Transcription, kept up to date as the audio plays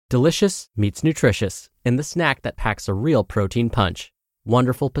Delicious meets nutritious in the snack that packs a real protein punch.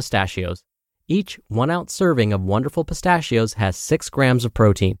 Wonderful Pistachios. Each 1-ounce serving of Wonderful Pistachios has 6 grams of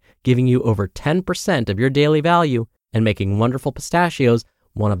protein, giving you over 10% of your daily value and making Wonderful Pistachios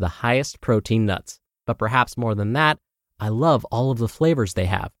one of the highest protein nuts. But perhaps more than that, I love all of the flavors they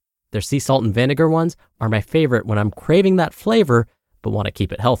have. Their sea salt and vinegar ones are my favorite when I'm craving that flavor but want to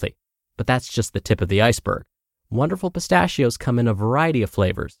keep it healthy. But that's just the tip of the iceberg. Wonderful Pistachios come in a variety of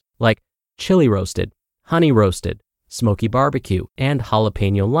flavors, like chili roasted, honey roasted, smoky barbecue, and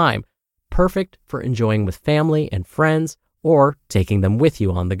jalapeno lime, perfect for enjoying with family and friends or taking them with you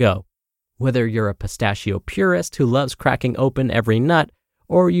on the go. Whether you're a pistachio purist who loves cracking open every nut,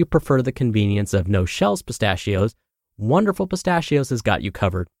 or you prefer the convenience of no-shells pistachios, Wonderful Pistachios has got you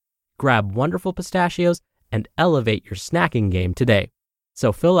covered. Grab Wonderful Pistachios and elevate your snacking game today.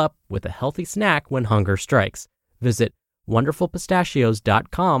 So fill up with a healthy snack when hunger strikes. Visit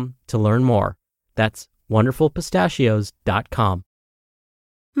wonderfulpistachios.com to learn more. That's wonderfulpistachios.com.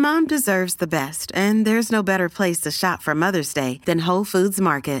 Mom deserves the best, and there's no better place to shop for Mother's Day than Whole Foods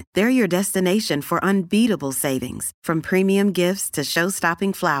Market. They're your destination for unbeatable savings, from premium gifts to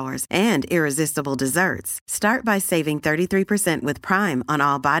show-stopping flowers and irresistible desserts. Start by saving 33% with Prime on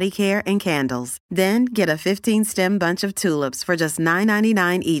all body care and candles. Then get a 15-stem bunch of tulips for just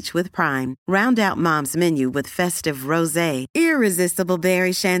 $9.99 each with Prime. Round out Mom's menu with festive rosé, irresistible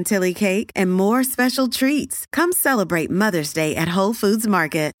berry chantilly cake, and more special treats. Come celebrate Mother's Day at Whole Foods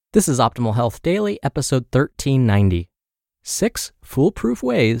Market. This is Optimal Health Daily, episode 1390. 6 Foolproof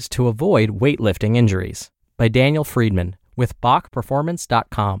Ways to Avoid Weightlifting Injuries by Daniel Freedman with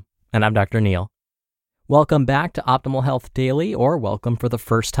BachPerformance.com. And I'm Dr. Neil. Welcome back to Optimal Health Daily, or welcome for the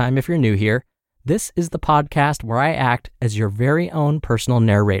first time if you're new here. This is the podcast where I act as your very own personal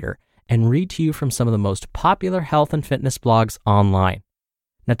narrator and read to you from some of the most popular health and fitness blogs online.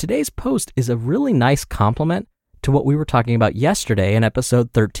 Now, today's post is a really nice compliment to what we were talking about yesterday in episode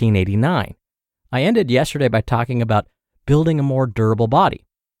 1389. I ended yesterday by talking about building a more durable body.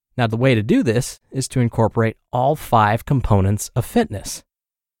 Now, the way to do this is to incorporate all 5 components of fitness.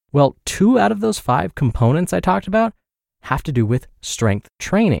 Well, 2 out of those 5 components I talked about have to do with strength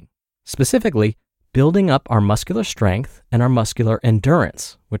training, specifically building up our muscular strength and our muscular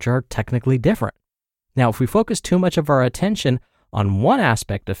endurance, which are technically different. Now, if we focus too much of our attention on one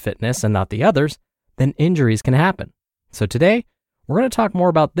aspect of fitness and not the others, then injuries can happen. So today, we're going to talk more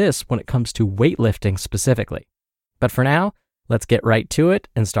about this when it comes to weightlifting specifically. But for now, let's get right to it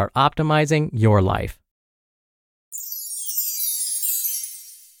and start optimizing your life.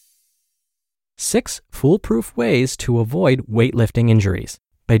 6 Foolproof Ways to Avoid Weightlifting Injuries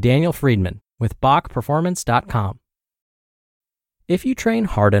by Daniel Freedman with BachPerformance.com. If you train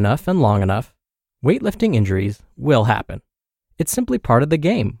hard enough and long enough, weightlifting injuries will happen. It's simply part of the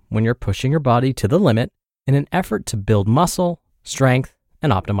game when you're pushing your body to the limit in an effort to build muscle, strength,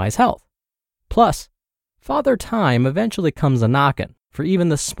 and optimize health. Plus, Father Time eventually comes a-knockin' for even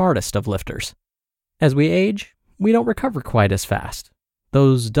the smartest of lifters. As we age, we don't recover quite as fast.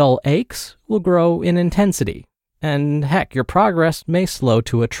 Those dull aches will grow in intensity, and heck, your progress may slow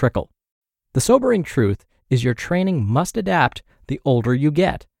to a trickle. The sobering truth is your training must adapt the older you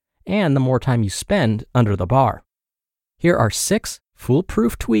get and the more time you spend under the bar. Here are 6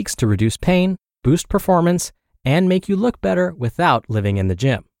 foolproof tweaks to reduce pain, boost performance, and make you look better without living in the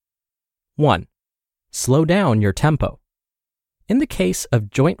gym. 1. Slow down your tempo. In the case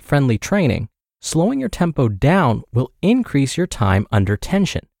of joint-friendly training, slowing your tempo down will increase your time under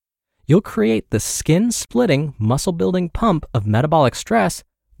tension. You'll create the skin-splitting, muscle-building pump of metabolic stress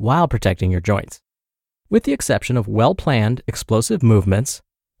while protecting your joints. With the exception of well-planned, explosive movements,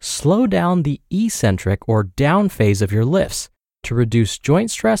 slow down the eccentric or down phase of your lifts to reduce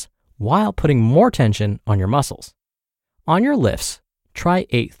joint stress while putting more tension on your muscles. On your lifts, try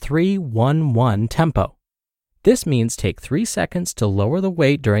a 3-1-1 tempo. This means take 3 seconds to lower the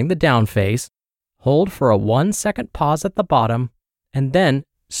weight during the down phase, hold for a 1-second pause at the bottom, and then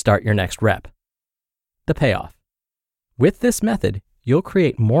start your next rep. The payoff. With this method, you'll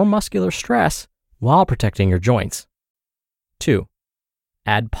create more muscular stress while protecting your joints. 2.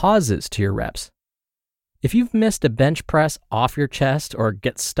 Add pauses to your reps. If you've missed a bench press off your chest or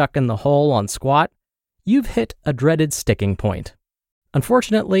get stuck in the hole on squat, you've hit a dreaded sticking point.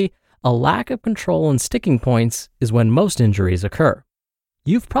 Unfortunately, a lack of control in sticking points is when most injuries occur.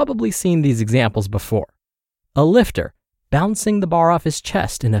 You've probably seen these examples before. A lifter bouncing the bar off his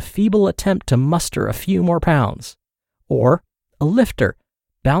chest in a feeble attempt to muster a few more pounds. Or a lifter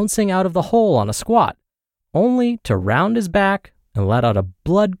bouncing out of the hole on a squat, only to round his back and let out a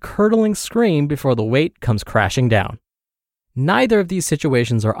blood-curdling scream before the weight comes crashing down. Neither of these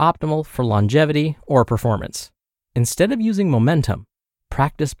situations are optimal for longevity or performance. Instead of using momentum,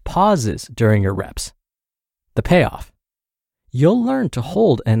 practice pauses during your reps. The payoff. You'll learn to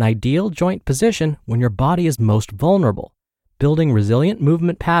hold an ideal joint position when your body is most vulnerable, building resilient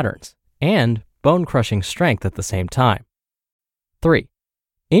movement patterns and bone-crushing strength at the same time. 3.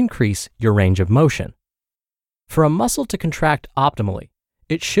 Increase your range of motion. For a muscle to contract optimally,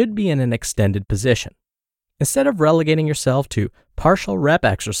 it should be in an extended position. Instead of relegating yourself to partial rep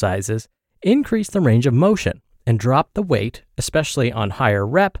exercises, increase the range of motion and drop the weight, especially on higher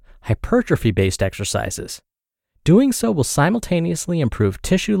rep, hypertrophy-based exercises. Doing so will simultaneously improve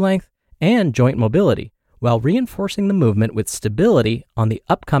tissue length and joint mobility while reinforcing the movement with stability on the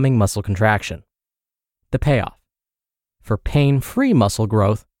upcoming muscle contraction. The payoff. For pain-free muscle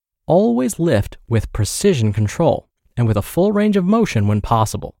growth, always lift with precision control and with a full range of motion when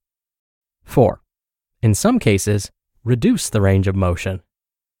possible. 4. In some cases, reduce the range of motion.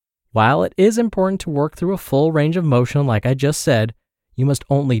 While it is important to work through a full range of motion like I just said, you must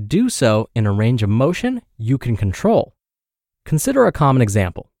only do so in a range of motion you can control. Consider a common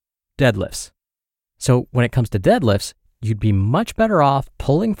example, deadlifts. So when it comes to deadlifts, you'd be much better off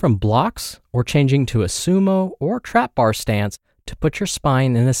pulling from blocks or changing to a sumo or trap bar stance to put your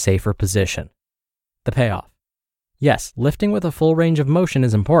spine in a safer position. The payoff. Yes, lifting with a full range of motion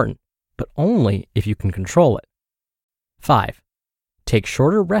is important, but only if you can control it. 5. Take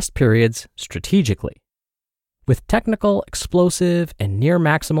shorter rest periods strategically. With technical, explosive, and near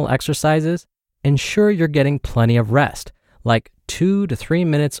maximal exercises, ensure you're getting plenty of rest, like 2 to 3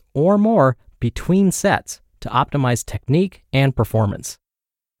 minutes or more between sets to optimize technique and performance.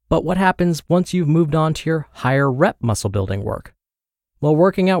 But what happens once you've moved on to your higher rep muscle building work? Well,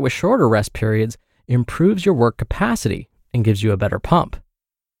 working out with shorter rest periods improves your work capacity and gives you a better pump.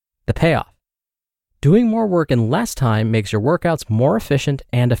 The payoff. Doing more work in less time makes your workouts more efficient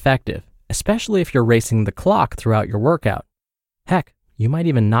and effective, especially if you're racing the clock throughout your workout. Heck, you might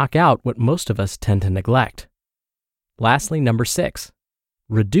even knock out what most of us tend to neglect. Lastly, number 6,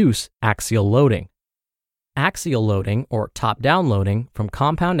 reduce axial loading. Axial loading, or top-down loading, from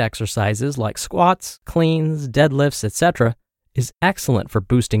compound exercises like squats, cleans, deadlifts, etc., is excellent for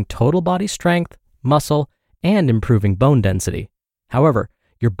boosting total body strength, muscle, and improving bone density. However,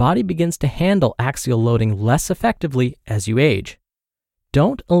 your body begins to handle axial loading less effectively as you age.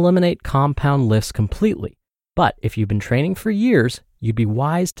 Don't eliminate compound lifts completely, but if you've been training for years, you'd be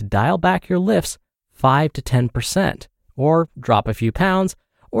wise to dial back your lifts 5 to 10%, or drop a few pounds,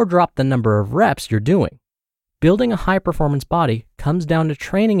 or drop the number of reps you're doing. Building a high-performance body comes down to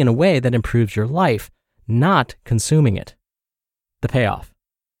training in a way that improves your life, not consuming it. The payoff.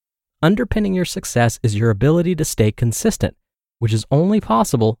 Underpinning your success is your ability to stay consistent, which is only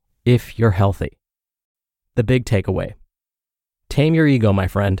possible if you're healthy. The big takeaway. Tame your ego, my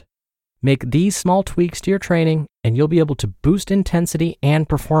friend. Make these small tweaks to your training, and you'll be able to boost intensity and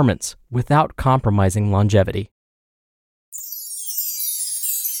performance without compromising longevity.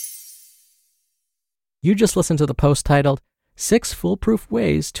 You just listened to the post titled 6 Foolproof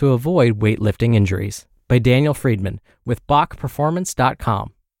Ways to Avoid Weightlifting Injuries by Daniel Freedman with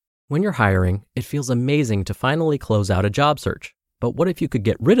BachPerformance.com. When you're hiring, it feels amazing to finally close out a job search. But what if you could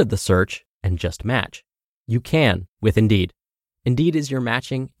get rid of the search and just match? You can with Indeed. Indeed is your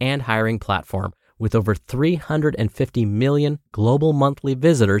matching and hiring platform with over 350 million global monthly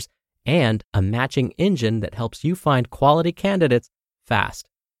visitors and a matching engine that helps you find quality candidates fast.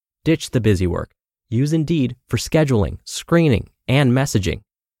 Ditch the busy work. Use Indeed for scheduling, screening, and messaging.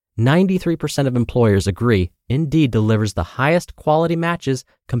 93% of employers agree Indeed delivers the highest quality matches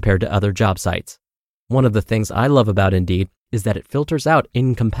compared to other job sites. One of the things I love about Indeed is that it filters out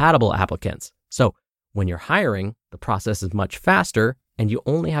incompatible applicants. So when you're hiring, the process is much faster and you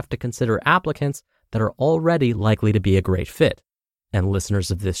only have to consider applicants that are already likely to be a great fit. And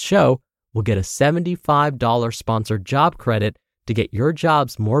listeners of this show will get a $75 sponsored job credit to get your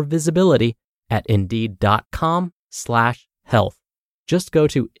jobs more visibility at Indeed.com/health. Just go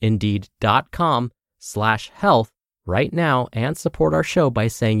to Indeed.com/health right now and support our show by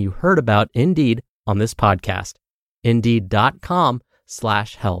saying you heard about Indeed on this podcast.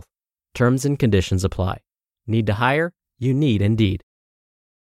 Indeed.com/health. Terms and conditions apply. Need to hire? You need Indeed.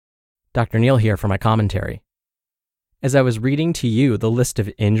 Dr. Neal here for my commentary. As I was reading to you the list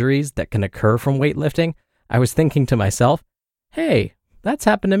of injuries that can occur from weightlifting, I was thinking to myself, hey, that's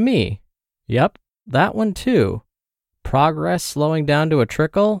happened to me. Yep, that one too. Progress slowing down to a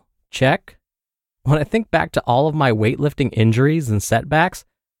trickle? Check. When I think back to all of my weightlifting injuries and setbacks,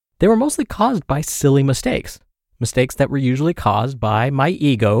 they were mostly caused by silly mistakes that were usually caused by my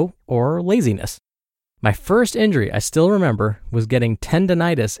ego or laziness. My first injury I still remember was getting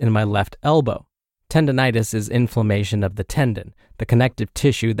tendonitis in my left elbow. Tendonitis is inflammation of the tendon, the connective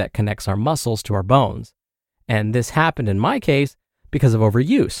tissue that connects our muscles to our bones. And this happened in my case because of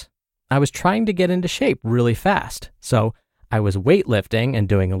overuse. I was trying to get into shape really fast, so I was weightlifting and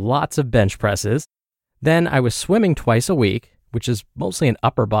doing lots of bench presses. Then I was swimming twice a week, which is mostly an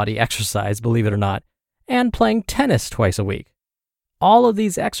upper body exercise, believe it or not, and playing tennis twice a week. All of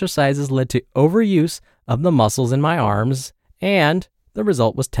these exercises led to overuse of the muscles in my arms, and the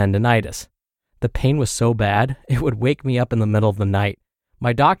result was tendonitis. The pain was so bad, it would wake me up in the middle of the night.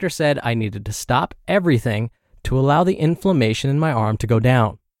 My doctor said I needed to stop everything to allow the inflammation in my arm to go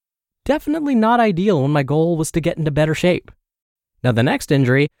down. Definitely not ideal when my goal was to get into better shape. Now, the next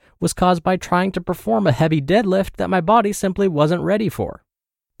injury was caused by trying to perform a heavy deadlift that my body simply wasn't ready for.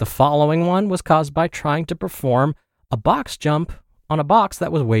 The following one was caused by trying to perform a box jump on a box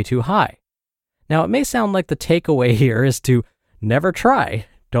that was way too high. Now, it may sound like the takeaway here is to never try.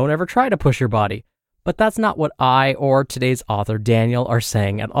 Don't ever try to push your body. But that's not what I or today's author Daniel are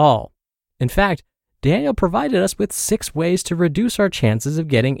saying at all. In fact, Daniel provided us with 6 ways to reduce our chances of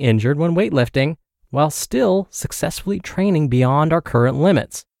getting injured when weightlifting while still successfully training beyond our current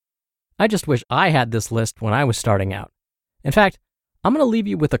limits. I just wish I had this list when I was starting out. In fact, I'm going to leave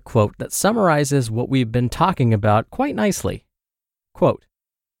you with a quote that summarizes what we've been talking about quite nicely. Quote,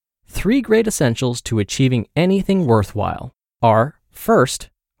 "3 great essentials to achieving anything worthwhile are, first,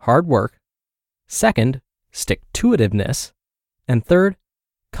 hard work, second, stick-to-itiveness, and third,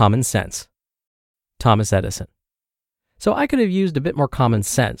 common sense." Thomas Edison. So I could have used a bit more common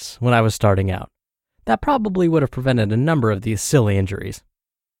sense when I was starting out. That probably would have prevented a number of these silly injuries.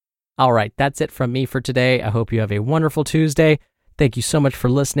 All right, that's it from me for today. I hope you have a wonderful Tuesday. Thank you so much for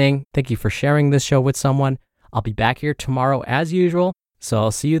listening. Thank you for sharing this show with someone. I'll be back here tomorrow as usual, so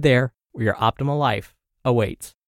I'll see you there where your optimal life awaits.